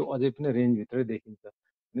यो अझै पनि रेन्जभित्रै देखिन्छ।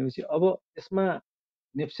 भनेपछि अब यसमा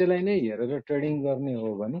नेप्सेलाई नै हेरेर ट्रेडिङ गर्ने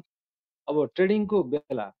हो भने अब ट्रेडिङको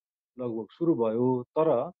बेला लगभग सुरु भयो तर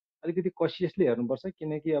अलिकति कसियसली हेर्नुपर्छ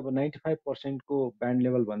किनकि अब 95% को ब्यान्ड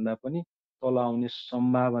लेभल भन्दा पनि तल आउने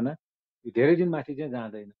सम्भावना धेरै दिन माथि चाहिँ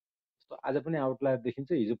जाँदैन। जस्तो आज पनि आउटलायर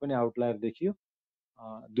देखिन्छ हिजो पनि आउटलायर देखियो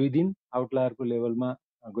 2 दिन आउटलायरको लेभलमा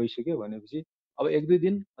गइसक्यो भनेपछि अब 1-2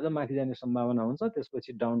 दिन अझ माथि जाने सम्भावना हुन्छ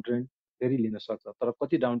त्यसपछि डाउन ट्रेन्ड फेरि लिन सक्छ तर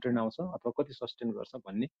कति डाउन ट्रेन्ड आउँछ अथवा कति सस्टेन गर्छ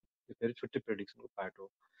भन्ने त्यो फेरि छुट्टै प्रेडिक्सनको पार्ट हो।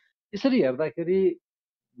 यसरी हेर्दाखेरि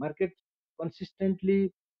मार्केट कन्सिस्टेन्टली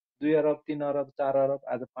 2 अरब 3 अरब 4 अरब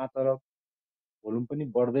आज 5 अरब भोल्युम पनि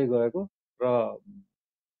बढ्दै गएको र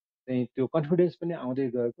चाहिँ त्यो कन्फिडेन्स पनि आउँदै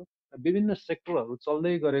गएको विभिन्न सेक्टरहरू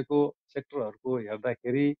चल्दै गरेको सेक्टरहरूको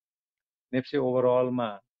हेर्दाखेरि नेप्से ओभरअलमा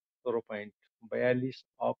 16.42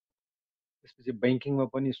 अप, त्यसपछि बैंकिङमा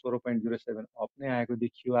पनि 16.07 अप नै आएको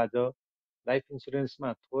देखियो आज। लाइफ इन्सुरेन्समा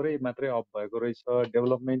थोरै मात्रै अप भएको रहेछ।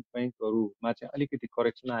 डेभलपमेन्ट बैंकहरूमा चाहिँ अलिकति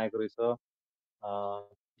करेक्सन आएको रहेछ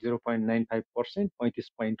 0.95%, 35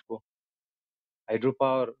 पोइन्टको। हाइड्रो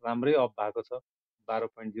पावर राम्रै अप भएको छ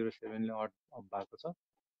 12.07ले अप भएको छ।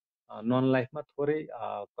 नन लाइफमा थोरै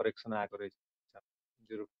करेक्सन आएको रहेछ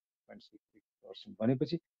 0.66%।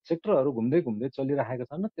 भनेपछि सेक्टरहरू घुम्दै घुम्दै चलिरहेका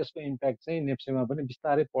छन्। त्यसको इम्प्याक्ट चाहिँ नेप्सेमा पनि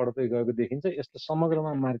बिस्तारै पढ्दै गएको देखिन्छ। यसले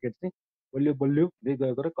समग्रमा मार्केट चाहिँ बलियो बलियो हुँदै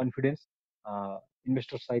गएको र कन्फिडेन्स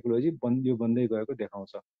इन्भेस्टर साइकोलोजी बलियो बन्दै गएको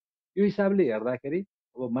देखाउँछ। यो हिसाबले हेर्दाखेरि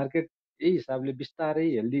अब मार्केट यही हिसाबले बिस्तारै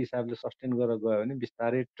हेल्दी हिसाबले सस्टेन गरेर गयो भने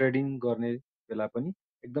बिस्तारै ट्रेडिङ गर्ने बेला पनि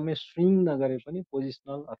एकदमै स्विङ नगरे पनि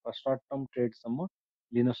पोजिसनल अथवा सर्ट टर्म ट्रेडसम्म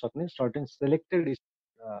लिन सक्ने, सर्टेन सेलेक्टेड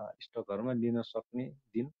स्टकहरूमा लिन सक्ने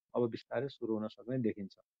दिन अब बिस्तारै सुरु हुन सक्ने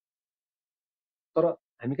देखिन्छ। तर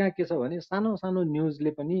हामी कहाँ के छ भने सानो सानो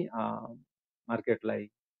न्युजले पनि मार्केटलाई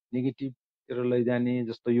नेगेटिभतिर लैजाने,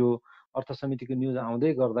 जस्तो यो अर्थ समितिको न्युज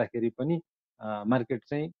आउँदै गर्दाखेरि पनि मार्केट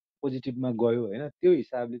चाहिँ पोजिटिभमा गयो होइन। त्यो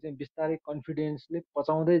हिसाबले चाहिँ बिस्तारै कन्फिडेन्सले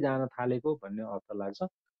पचाउँदै जान थालेको भन्ने अर्थ लाग्छ।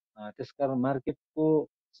 त्यसकारण मार्केटको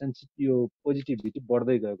यो पोजिटिभिटी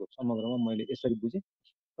बढ्दै गएको समग्रमा मैले यसरी बुझेँ।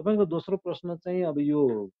 तपाईँको दोस्रो प्रश्न चाहिँ अब यो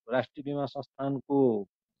राष्ट्रिय बीमा संस्थानको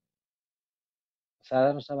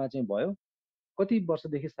साधारण सभा चाहिँ भयो। कति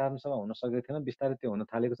वर्षदेखि साधारण सभा हुन सकेको थिएन, बिस्तारै त्यो हुन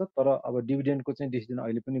थालेको छ। तर अब डिभिडेन्डको चाहिँ डिसिजन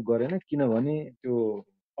अहिले पनि गरेन, किनभने त्यो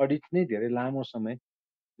अडिट नै धेरै लामो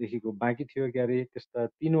समयदेखिको बाँकी थियो क्यारे। त्यस्ता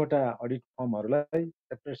 3वटा अडिट फर्महरूलाई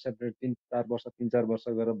सेपरेट 3-4 वर्ष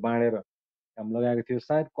गरेर बाँडेर काम लगाएको थियो।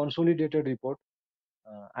 सायद कन्सोलिडेटेड रिपोर्ट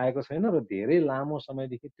आएको छैन र धेरै लामो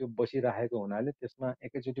समयदेखि त्यो बसिरहेको हुनाले त्यसमा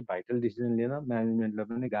एकैचोटि भाइटल डिसिजन लिन म्यानेजमेन्टलाई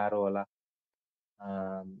पनि गाह्रो होला।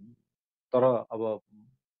 तर अब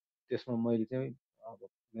त्यसमा मैले चाहिँ अब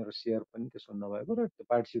मेरो सेयर पनि त्यसमा नभएको र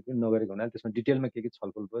पार्टिसिपेट पनि नगरेको हुनाले त्यसमा डिटेलमा के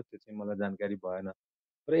छलफल भयो त्यो चाहिँ मलाई जानकारी भएन।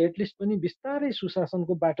 र एटलिस्ट पनि बिस्तारै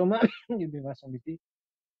सुशासनको बाटोमा यो बीमा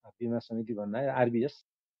समिति भन्दा आरबिएस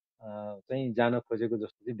चाहिँ जान खोजेको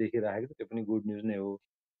जस्तो चाहिँ देखिरहेको छ। त्यो पनि गुड न्युज नै हो।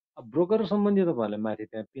 अब ब्रोकर सम्बन्धी तपाईँहरूले माथि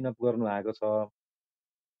त्यहाँ पिनअप गर्नु आएको छ।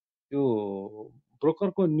 त्यो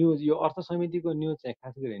ब्रोकरको न्युज, यो अर्थ समितिको न्युज चाहिँ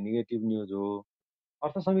खास गरी नेगेटिभ न्युज हो।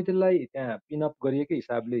 अर्थ समितिलाई त्यहाँ पिनअप गरिएकै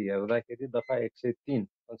हिसाबले हेर्दाखेरि दफा 103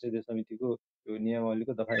 संसदीय समितिको यो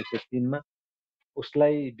नियमावलीको दफा 103मा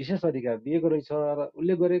उसलाई विशेष अधिकार दिएको रहेछ र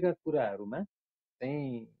उसले गरेका कुराहरूमा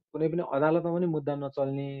चाहिँ कुनै पनि अदालतमा पनि मुद्दा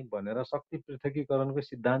नचल्ने भनेर शक्ति पृथकीकरणको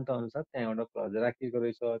सिद्धान्त अनुसार त्यहाँ एउटा क्लज राखिएको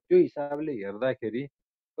रहेछ। त्यो हिसाबले हेर्दाखेरि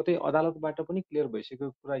कतै अदालतबाट पनि क्लियर भइसकेको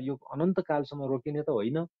कुरा यो अनन्तकालसम्म रोकिने त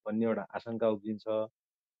होइन भन्ने एउटा आशंका उब्जिन्छ।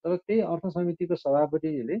 तर त्यही अर्थ समितिको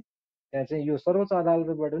सभापतिले त्यहाँ चाहिँ यो सर्वोच्च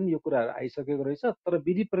अदालतबाट पनि यो कुराहरू आइसकेको रहेछ। तर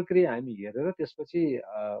विधि प्रक्रिया हामी हेरेर त्यसपछि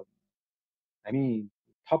हामी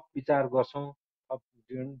थप विचार गर्छौँ, थप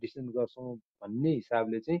डिसिजन गर्छौँ भन्ने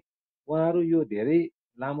हिसाबले चाहिँ उहाँहरू यो धेरै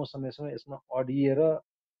लामो समयसम्म यसमा अडिएर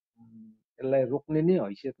यसलाई रोक्ने नै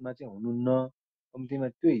हैसियतमा चाहिँ हुनुहुन्न। कम्तीमा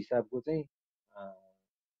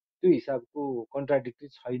त्यो हिसाबको कन्ट्राडिक्टरी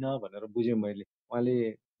छैन भनेर बुझेँ मैले। उहाँले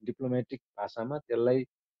डिप्लोमेटिक भाषामा यसलाई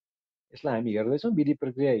हामी हेर्दैछौँ, विधि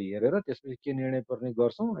प्रक्रिया हेरेर त्यसपछि के निर्णय पर्ने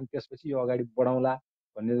गर्छौँ अनि त्यसपछि यो अगाडि बढाउँला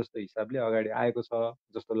भन्ने जस्तो हिसाबले अगाडि आएको छ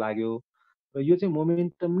जस्तो लाग्यो। र यो चाहिँ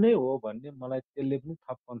मोमेन्टम नै हो भन्ने मलाई त्यसले पनि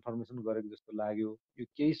थप कन्फर्मेसन गरेको जस्तो लाग्यो। यो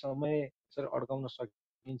केही समय यसरी अड्काउन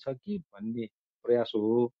सकिन्छ कि भन्ने प्रयास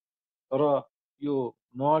हो। तर यो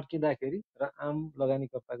नअड्किँदाखेरि र आम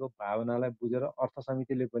लगानीकर्ताको भावनालाई बुझेर अर्थ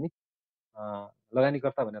समितिले पनि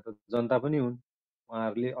लगानीकर्ता भने त जनता पनि हुन्,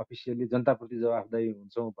 उहाँहरूले अफिसियली जनताप्रति जवाफदायी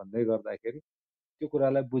हुन्छौँ भन्दै गर्दाखेरि त्यो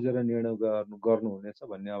कुरालाई बुझेर निर्णय गर्नुहुनेछ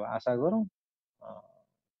भन्ने अब आशा गरौँ।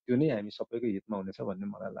 त्यो नै हामी सबैको हितमा हुनेछ भन्ने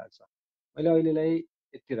मलाई लाग्छ। मैले अहिलेलाई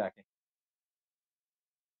यति राखेँ।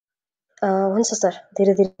 हुन्छ सर,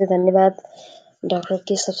 धेरै धेरै धन्यवाद डाक्टर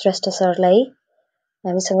केशव श्रेष्ठ सरलाई।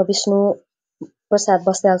 हामीसँग विष्णु प्रसाद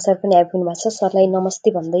बस्याल सर पनि आइपुग्नु भएको छ। सरलाई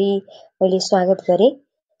नमस्ते भन्दै मैले स्वागत गरेँ।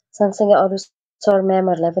 सँगसँगै अरू सर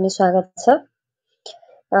म्यामहरूलाई पनि स्वागत छ।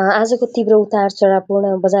 आजको तीव्र उतार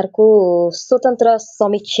चढावपूर्ण बजारको स्वतन्त्र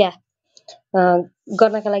समीक्षा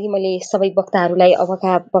गर्नका लागि मैले सबै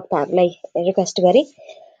अबका वक्ताहरूलाई रिक्वेस्ट गरेँ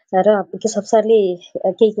र केशव सरले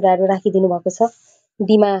केही कुराहरू राखिदिनु भएको छ।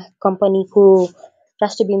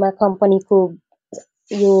 राष्ट्रिय बीमा कम्पनीको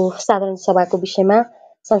यो साधारण सभाको विषयमा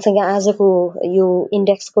सँगसँगै आजको यो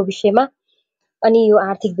इन्डेक्सको विषयमा अनि यो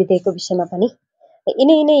आर्थिक विधेयकको विषयमा पनि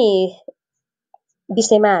यिनै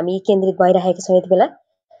विषयमा हामी केन्द्रित भइरहेका छौँ यति बेला।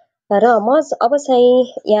 र म अब चाहिँ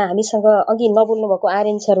यहाँ हामीसँग अघि नबोल्नु भएको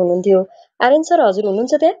आर्यन सर हुनुहुन्थ्यो। आर्यन सर हजुर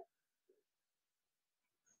हुनुहुन्छ त्यहाँ?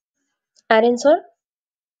 आर्यन सर,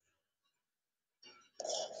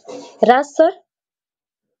 राज सर,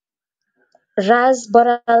 राज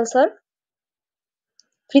बराल सर,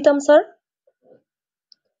 प्रितम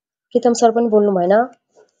सर पनि बोल्नु भएन।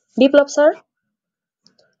 Biplav sir,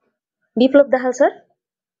 Biplav Dahal sir,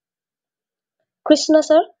 Krishna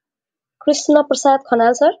sir, Krishna Prasad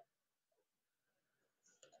Khanal sir,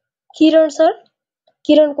 किरण sir,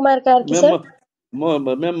 Kiran Kumar Karki ma'am sir.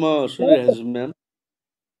 म सुनिरहेको छु म्याम।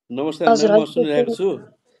 नमस्कार म्याम, हजुर म सुनिरहेको छु।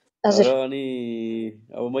 हजुर र अनि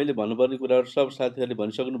अब मैले भन्नुपर्ने कुराहरू सब साथीहरूले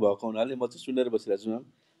भनिसक्नु भएको हुनाले म चाहिँ सुनेर बसिरहेको छु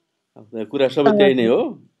म्याम। कुरा सबै त्यही नै हो।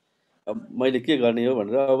 अब मैले के गर्ने हो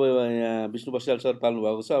भनेर अब यहाँ विष्णु बस्याल सर पाल्नु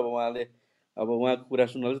भएको छ। अब उहाँले अब उहाँको कुरा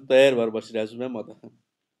सुन्नलाई तयार भएर बसिरहेको छु म्याम म त।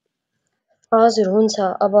 हजुर हुन्छ।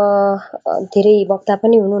 अब धेरै वक्ता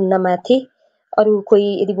पनि हुनुहुन्न माथि। अरू कोही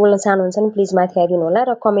यदि बोल्न चाहनुहुन्छ भने प्लिज माथि आइदिनु होला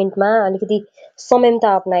र कमेन्टमा अलिकति संयमता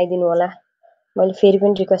अपनाइदिनु होला। मैले फेरि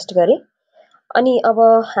पनि रिक्वेस्ट गरेँ। अनि अब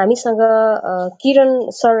हामीसँग किरण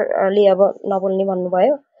सरले अब नबोल्ने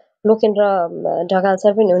भन्नुभयो। लोकेन्द्र ढकाल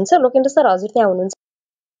सर पनि हुनुहुन्छ। लोकेन्द्र सर हजुर त्यहाँ हुनुहुन्छ?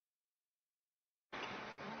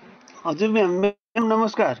 हजुर म्याम,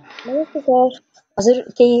 नमस्कार। नमस्ते सर। हजुर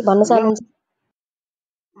केही भन्न म्याम, चाहनुहुन्छ?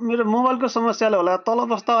 मेरो मोबाइलको समस्याले होला तल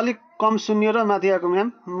बस्दा अलिक कम सुनियो र माथि आएको म्याम।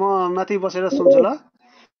 म माथि बसेर सुन्छु ल।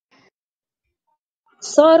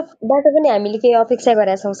 सरबाट पनि हामीले केही अपेक्षा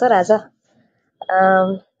गरेका छौँ सर आज।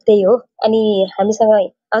 त्यही हो। अनि हामीसँग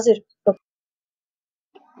हजुर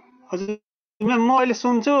हजुर म्याम, म अहिले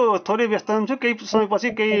सुन्छु, थोरै व्यस्त हुन्छु। केही समयपछि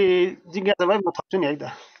केही जिज्ञासा भए म थप्छु नि है त।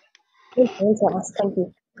 हुन्छ हस्, थ्याङ्क यू।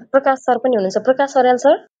 प्रकाश सर पनि हुनुहुन्छ। प्रकाश अर्याल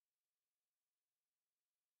सर,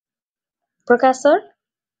 प्रकाश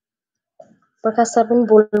सर पनि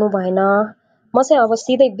बोल्नु भएन। म चाहिँ अब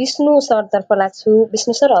सिधै विष्णु सरतर्फ लाग्छु।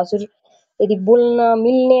 विष्णु सर हजुर यदि बोल्न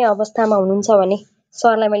मिल्ने अवस्थामा हुनुहुन्छ भने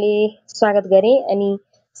सरलाई मैले स्वागत गरेँ अनि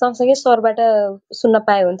सँगसँगै सरबाट सुन्न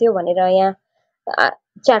पाए हुन्थ्यो भनेर यहाँ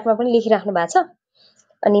च्याटमा पनि लेखिराख्नु भएको छ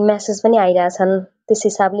अनि म्यासेज पनि आइरहेछन्। त्यस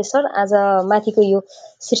हिसाबले सर आज माथिको यो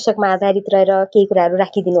शीर्षकमा आधारित रहेर केही कुराहरू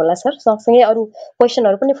राखिदिनु होला सर। सँगसँगै अरू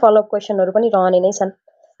क्वेसनहरू पनि फलोअप क्वेसनहरू पनि रहने नै छन्।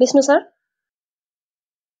 विष्णु सर,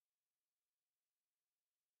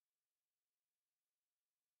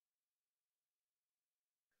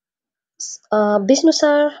 विष्णु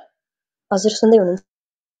सर हजुर सुन्दै हुनुहुन्छ?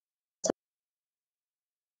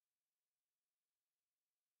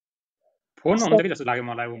 फोन हुनुहुन्छ कि जस्तो लाग्यो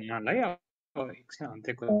मलाई उहाँलाई। एकछिन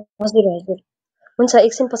अन्त्यको हजुर हजुर हुन्छ,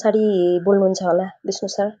 एकछिन पछाडि बोल्नुहुन्छ होला विष्णु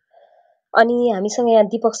सर। अनि हामीसँग यहाँ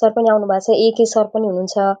दीपक सर पनि आउनु भएको छ, एके सर पनि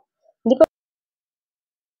हुनुहुन्छ।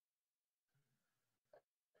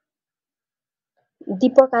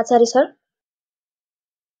 दीपक आचार्य सर,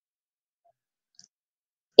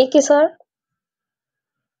 एके सर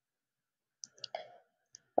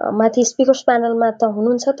माथि स्पिकर्स प्यानलमा त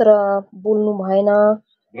हुनुहुन्छ तर बोल्नु भएन।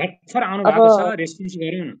 भर्खर आउनु अब भएको छ, रेस्पोन्स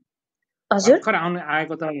गरौँ न। हजुर भर्खर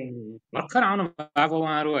आउनु भएको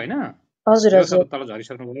उहाँहरू होइन, हजुर यो हजुर सब तल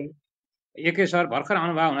झरिसक्नु भयो। एके सर भर्खर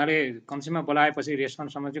आउनुभएको हुनाले कमसेकमा बोलाएपछि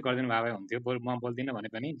रेस्पोन्ससम्म चाहिँ गरिदिनु भएको भए हुन्थ्यो। म बोल्दिनँ भने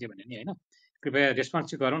पनि जे भने नि होइन, कृपया रेस्पोन्स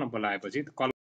चाहिँ गरौँ न बोलाएपछि। कल